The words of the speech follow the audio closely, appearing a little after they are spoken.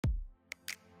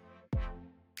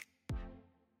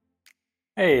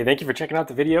Hey, thank you for checking out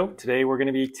the video. Today we're going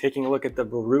to be taking a look at the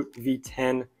Boruit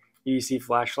V10 EDC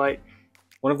flashlight.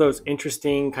 One of those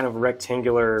interesting kind of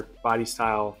rectangular body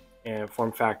style and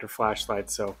form factor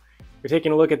flashlights. So we're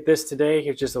taking a look at this today.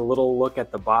 Here's just a little look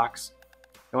at the box.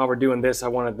 And while we're doing this, I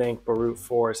want to thank Boruit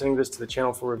for sending this to the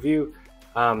channel for review.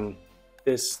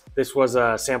 This was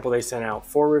a sample they sent out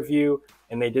for review,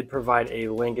 and they did provide a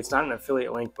link. It's not an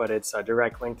affiliate link, but it's a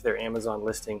direct link to their Amazon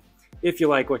listing if you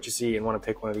like what you see and want to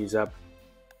pick one of these up.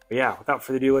 But yeah, without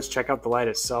further ado, let's check out the light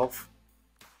itself.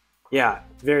 Yeah,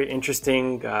 very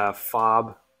interesting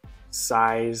fob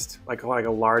sized, like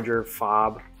a larger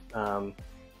fob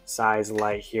size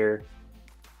light here.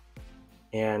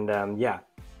 And yeah,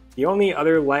 the only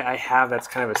other light I have that's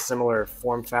kind of a similar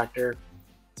form factor,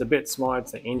 it's a bit smaller,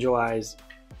 it's the Angel Eyes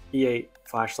E8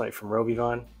 flashlight from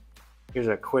Rovivon. Here's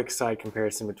a quick side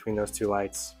comparison between those two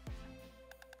lights.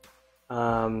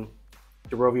 The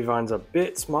Rovivon's a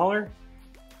bit smaller.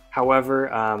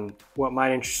 However, what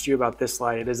might interest you about this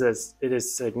light, it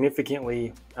is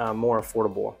significantly more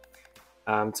affordable.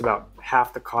 It's about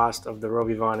half the cost of the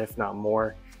Rovivon, if not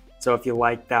more. So if you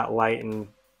like that light and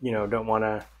don't want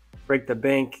to break the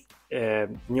bank,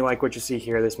 and you like what you see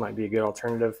here, this might be a good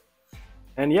alternative.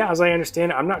 And yeah, as I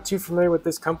understand it, I'm not too familiar with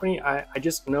this company. I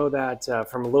just know that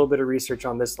from a little bit of research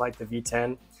on this light, the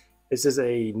V10, this is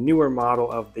a newer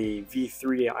model of the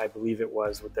V3, I believe it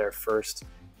was, with their first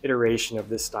iteration of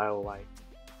this style of light.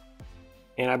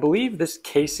 And I believe this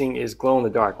casing is glow in the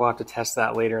dark. We'll have to test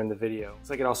that later in the video.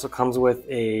 Looks like it also comes with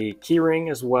a key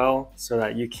ring as well, so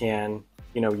that you can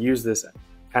use this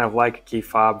kind of like a key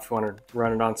fob if you want to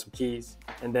run it on some keys.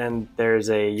 And then there's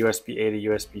a USB-A to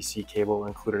USB-C cable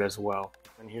included as well.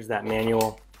 And here's that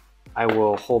manual. I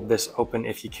will hold this open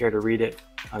if you care to read it.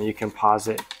 You can pause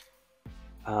it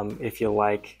if you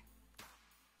like.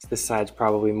 This side's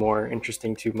probably more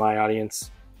interesting to my audience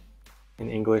in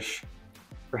English,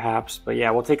 perhaps. But yeah,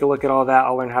 we'll take a look at all that.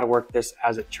 I'll learn how to work this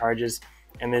as it charges.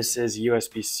 And this is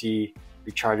USB-C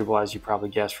rechargeable, as you probably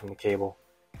guessed from the cable.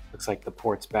 Looks like the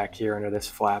port's back here under this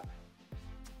flap.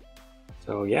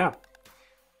 So yeah,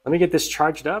 let me get this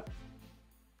charged up.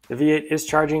 The V8 is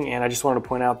charging, and I just wanted to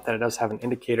point out that it does have an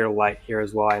indicator light here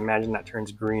as well. I imagine that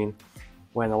turns green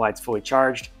when the light's fully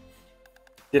charged.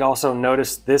 Did also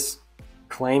notice this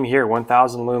claim here,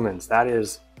 1000 lumens. That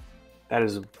is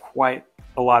quite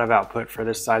a lot of output for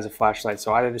this size of flashlight.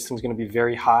 So either this thing's going to be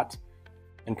very hot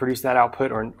and produce that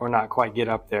output, or not quite get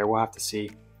up there. We'll have to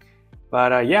see.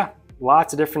 But yeah,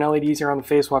 lots of different LEDs here on the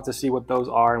face. We'll have to see what those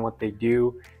are and what they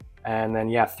do. And then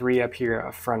yeah, 3 up here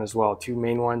up front as well, 2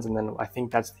 main ones, and then I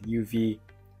think that's the UV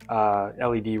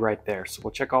LED right there. So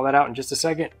we'll check all that out in just a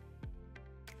second.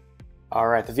 All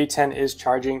right, the V10 is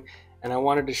charging, and I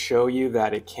wanted to show you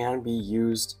that it can be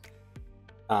used,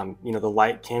 the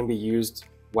light can be used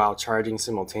while charging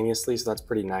simultaneously, so that's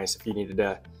pretty nice if you needed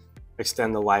to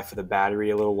extend the life of the battery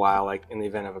a little while, like in the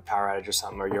event of a power outage or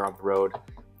something, or you're on the road,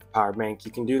 power bank,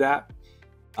 you can do that.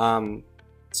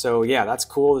 So yeah, that's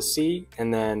cool to see.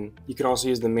 And then you can also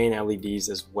use the main LEDs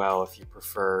as well if you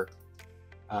prefer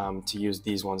to use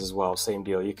these ones as well. Same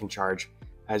deal, you can charge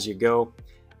as you go.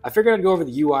 I figured I'd go over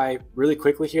the UI really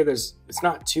quickly here. There's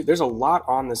a lot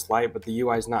on this light, but the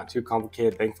UI is not too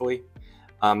complicated, thankfully.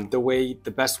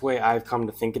 The best way I've come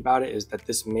to think about it is that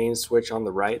this main switch on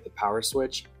the right, the power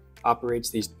switch, operates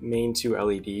these main 2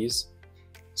 LEDs.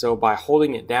 So by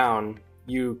holding it down,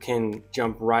 you can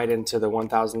jump right into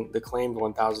the claimed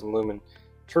 1000 lumen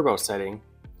turbo setting,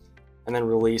 and then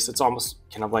release. It's almost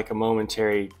kind of like a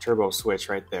momentary turbo switch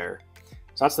right there.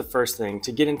 So that's the first thing.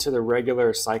 To get into the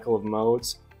regular cycle of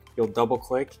modes, you'll double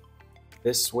click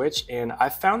this switch, and I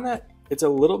found that it's a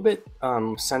little bit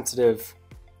sensitive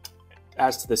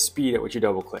as to the speed at which you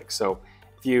double click. So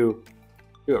if you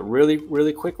do it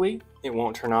really quickly, it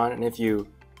won't turn on, and if you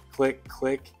click,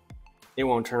 it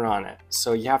won't turn on it.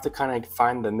 So you have to kind of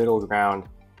find the middle ground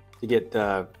to get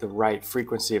the right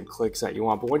frequency of clicks that you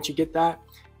want. But once you get that,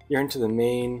 you're into the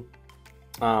main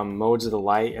modes of the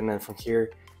light, and then from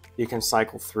here you can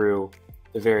cycle through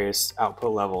the various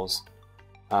output levels.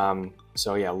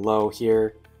 So yeah, low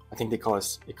here, I think they call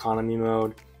this economy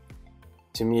mode,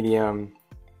 to medium,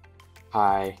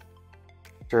 high,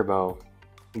 turbo,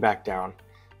 and back down.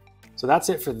 So that's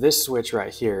it for this switch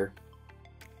right here.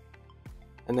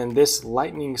 And then this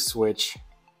lightning switch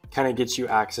kind of gets you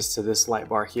access to this light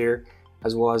bar here,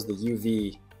 as well as the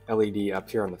UV LED up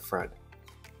here on the front.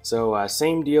 So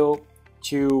same deal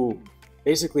to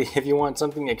basically, if you want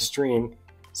something extreme,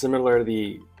 similar to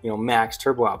the max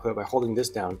turbo output, by holding this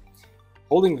down.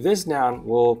 Holding this down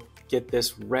will get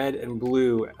this red and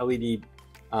blue LED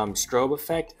strobe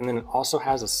effect, and then it also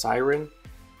has a siren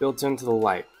built into the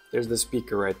light. there's the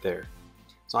speaker right there.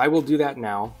 So I will do that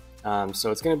now.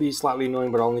 So it's going to be slightly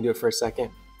annoying, but I'll only do it for a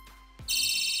second.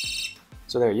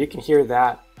 So there, you can hear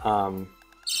that.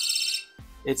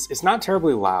 It's not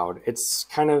terribly loud. It's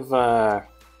kind of,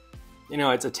 you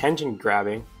know, it's attention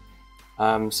grabbing.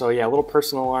 So yeah, a little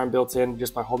personal alarm built in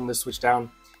just by holding this switch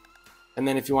down. And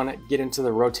then if you want to get into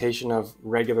the rotation of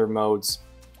regular modes,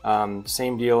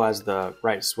 same deal as the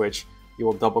right switch, you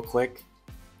will double click,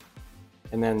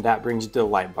 and then that brings you to the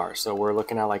light bar. So we're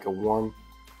looking at like a warmer,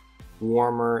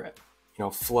 you know,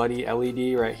 floody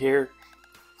LED right here.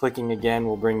 Clicking again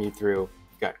will bring you through.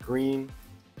 You've got green,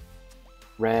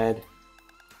 red,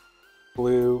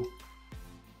 blue,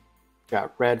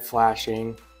 got red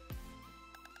flashing,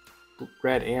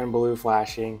 red and blue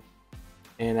flashing,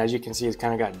 and as you can see, it's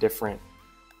kind of got different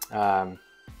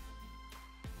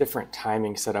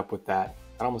timing set up with that.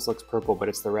 It almost looks purple, but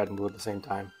it's the red and blue at the same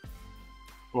time.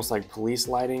 Almost like police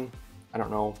lighting. I don't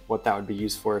know what that would be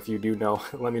used for. If you do know,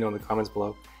 let me know in the comments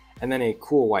below. And then a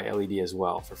cool white LED as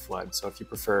well for flood. So if you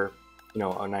prefer, you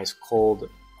know, a nice cold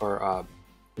or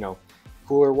you know,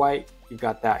 cooler white, you've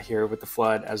got that here with the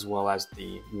flood as well as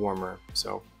the warmer.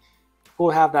 So cool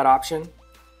to have that option.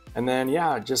 And then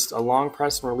yeah, just a long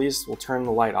press and release will turn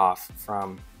the light off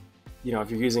from, you know,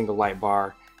 if you're using the light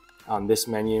bar on this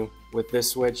menu with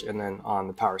this switch, and then on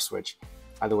the power switch,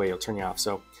 either way, it'll turn you off.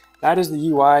 So that is the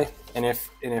UI. And if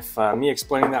me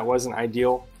explaining that wasn't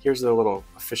ideal, here's the little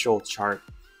official chart.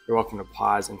 You're welcome to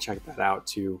pause and check that out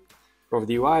to go over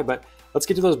the UI, but let's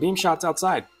get to those beam shots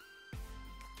outside.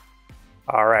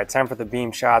 All right, time for the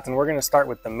beam shots, and we're gonna start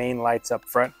with the main lights up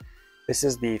front. This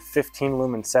is the 15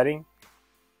 lumen setting.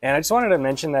 And I just wanted to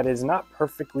mention that it is not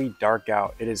perfectly dark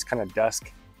out. It is kind of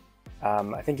dusk.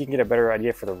 I think you can get a better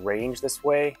idea for the range this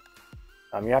way.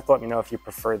 You have to let me know if you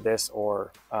prefer this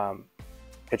or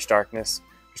pitch darkness.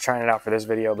 Just trying it out for this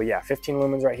video. But yeah, 15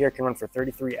 lumens right here can run for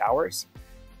 33 hours.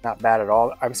 Not bad at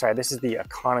all. I'm sorry, this is the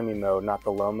economy mode, not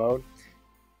the low mode.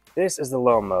 This is the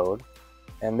low mode.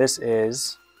 And this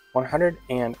is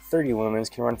 130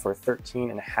 lumens, can run for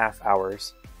 13.5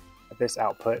 hours at this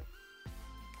output.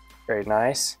 Very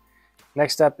nice.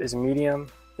 Next up is medium.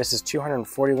 This is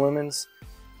 240 lumens,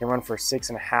 can run for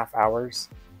 6.5 hours.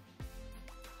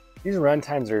 These run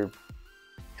times are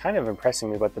kind of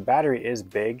impressing me, but the battery is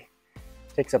big.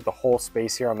 Takes up the whole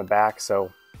space here on the back,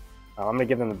 so I'm gonna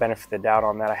give them the benefit of the doubt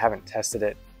on that. I haven't tested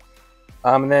it.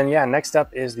 And then yeah, next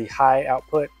up is the high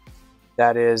output.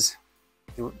 That is,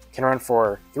 can run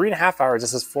for 3.5 hours.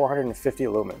 This is 450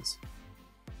 lumens.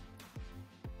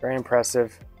 Very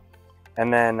impressive.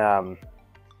 And then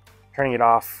turning it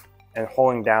off and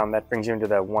holding down, that brings you into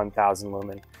the 1000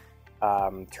 lumen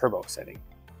turbo setting.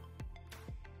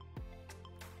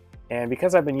 And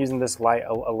because I've been using this light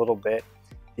a little bit,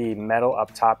 the metal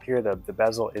up top here, the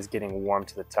bezel is getting warm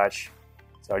to the touch.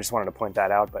 So I just wanted to point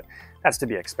that out, but that's to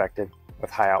be expected with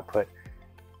high output.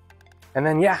 And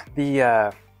then yeah,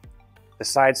 the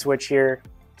side switch here,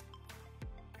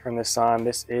 turn this on.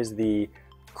 This is the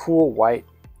cool white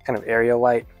kind of area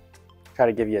light. Try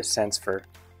to give you a sense for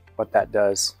what that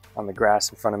does on the grass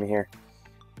in front of me here.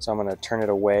 So I'm going to turn it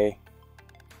away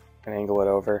and angle it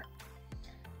over.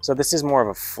 So this is more of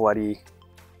a flood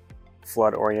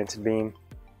oriented beam.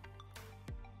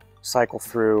 Cycle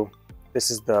through.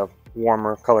 This is the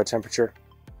warmer color temperature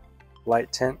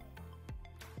light tint.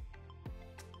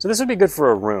 So this would be good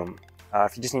for a room.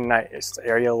 If you just need nice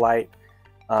area light.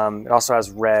 It also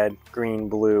has red, green,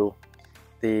 blue,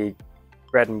 the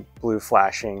red and blue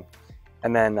flashing,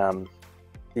 and then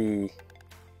the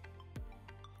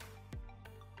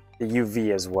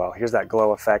UV as well. Here's that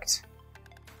glow effect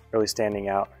really standing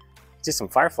out. See some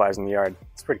fireflies in the yard.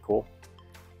 It's pretty cool.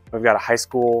 We've got a high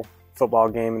school football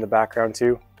game in the background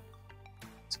too.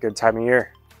 It's a good time of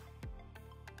year.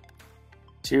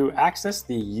 To access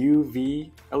the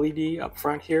UV LED up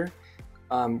front here,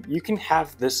 you can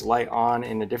have this light on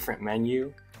in a different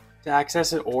menu to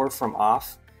access it, or from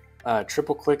off.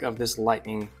 Triple click of this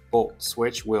lightning bolt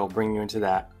switch will bring you into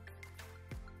that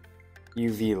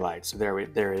UV light. So there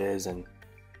it is. And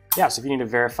yeah, so if you need to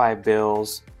verify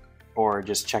bills or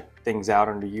just check things out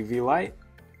under UV light,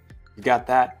 you got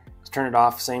that. To turn it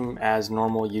off, same as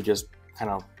normal, you just kind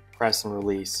of press and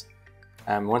release.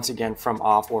 Once again, from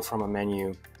off or from a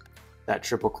menu, that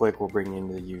triple click will bring you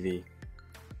into the UV.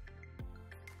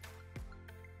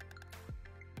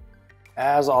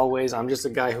 As always, I'm just a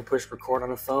guy who pushed record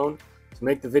on a phone to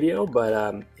make the video,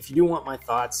 but if you do want my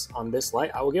thoughts on this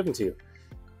light, I will give them to you.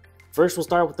 First, we'll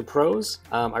start with the pros.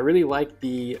 I really like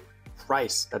the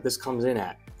price that this comes in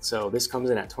at. So this comes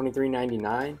in at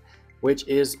 $23.99, which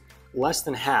is less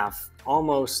than half,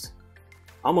 almost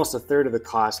a third of the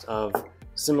cost of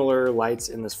similar lights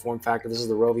in this form factor. This is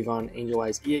the Rovivon Angel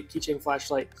Eyes E8 keychain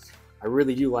flashlight. I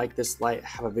really do like this light. I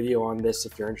have a video on this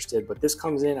if you're interested, but this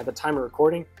comes in at the time of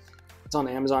recording. It's on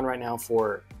Amazon right now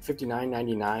for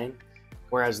 $59.99,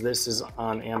 whereas this is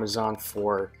on Amazon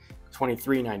for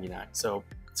 $23.99. So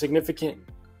significant,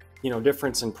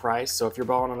 difference in price. So if you're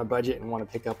balling on a budget and want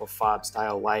to pick up a fob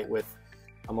style light with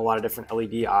a lot of different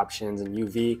LED options and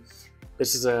UV,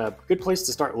 this is a good place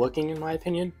to start looking, in my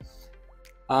opinion.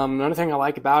 Another thing I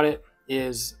like about it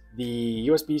is the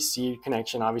USB-C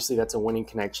connection. Obviously, that's a winning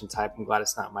connection type. I'm glad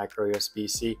it's not micro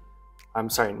USB-C. I'm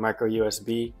sorry, micro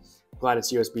USB. I'm glad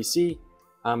it's USB-C,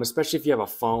 especially if you have a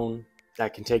phone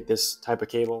that can take this type of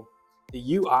cable.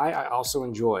 The UI I also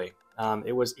enjoy.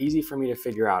 It was easy for me to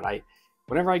figure out.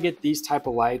 Whenever I get these type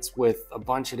of lights with a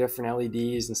bunch of different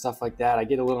LEDs and stuff like that, I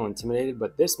get a little intimidated,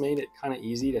 but this made it kind of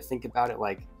easy to think about it.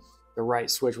 Like the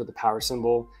right switch with the power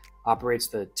symbol operates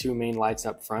the two main lights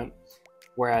up front,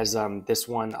 whereas this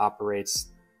one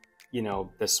operates,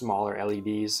 the smaller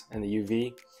LEDs and the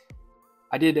UV.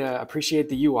 I did appreciate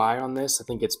the UI on this. I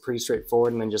think it's pretty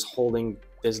straightforward, and then just holding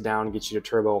this down gets you to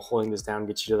turbo, holding this down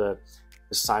gets you to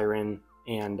the siren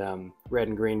and red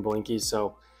and green blinkies.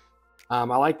 So I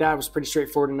like that. It was pretty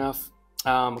straightforward enough.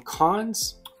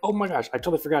 Cons, oh my gosh, I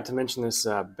totally forgot to mention this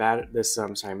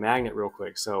magnet real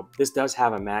quick. So this does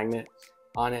have a magnet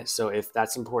on it. So if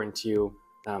that's important to you,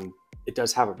 it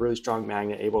does have a really strong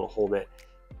magnet, able to hold it,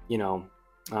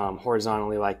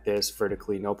 horizontally like this,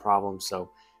 vertically, no problem. So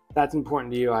if that's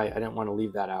important to you, I didn't want to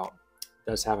leave that out. It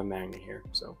does have a magnet here.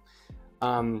 So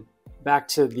back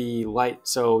to the light.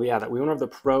 So yeah, we went over the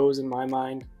pros in my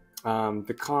mind.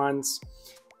 The cons,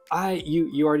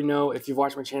 you already know, if you've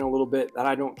watched my channel a little bit, that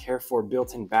I don't care for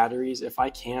built-in batteries. If I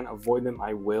can avoid them,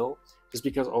 I will, just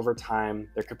because over time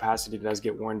their capacity does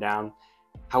get worn down.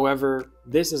 However,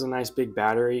 this is a nice big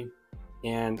battery,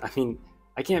 and I mean,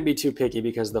 I can't be too picky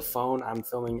because the phone I'm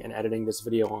filming and editing this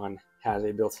video on has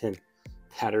a built-in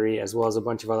battery, as well as a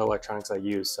bunch of other electronics I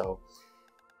use. So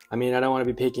I mean, I don't want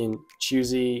to be picky and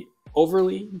choosy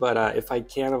overly, but if I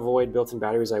can avoid built-in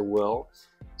batteries, I will.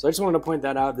 So I just wanted to point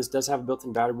that out. This does have a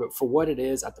built-in battery, but for what it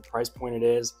is, at the price point it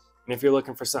is, and if you're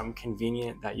looking for something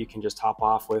convenient that you can just top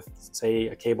off with, say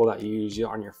a cable that you use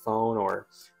on your phone or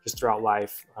just throughout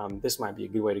life, this might be a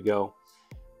good way to go.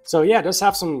 So yeah, it does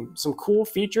have some cool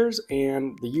features,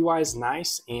 and the UI is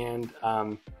nice. And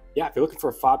yeah, if you're looking for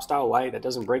a fob style light that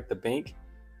doesn't break the bank,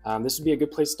 this would be a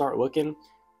good place to start looking.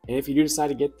 And if you do decide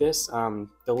to get this, the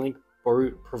link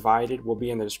Boruit provided will be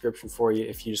in the description for you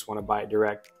if you just want to buy it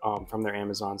direct from their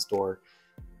Amazon store.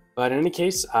 But in any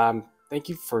case, thank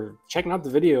you for checking out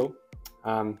the video.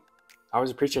 I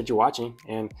always appreciate you watching.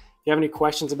 And if you have any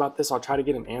questions about this, I'll try to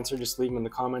get an answer. Just leave them in the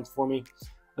comments for me.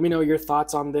 Let me know your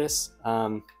thoughts on this.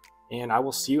 And I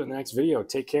will see you in the next video.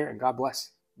 Take care and God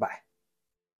bless. Bye.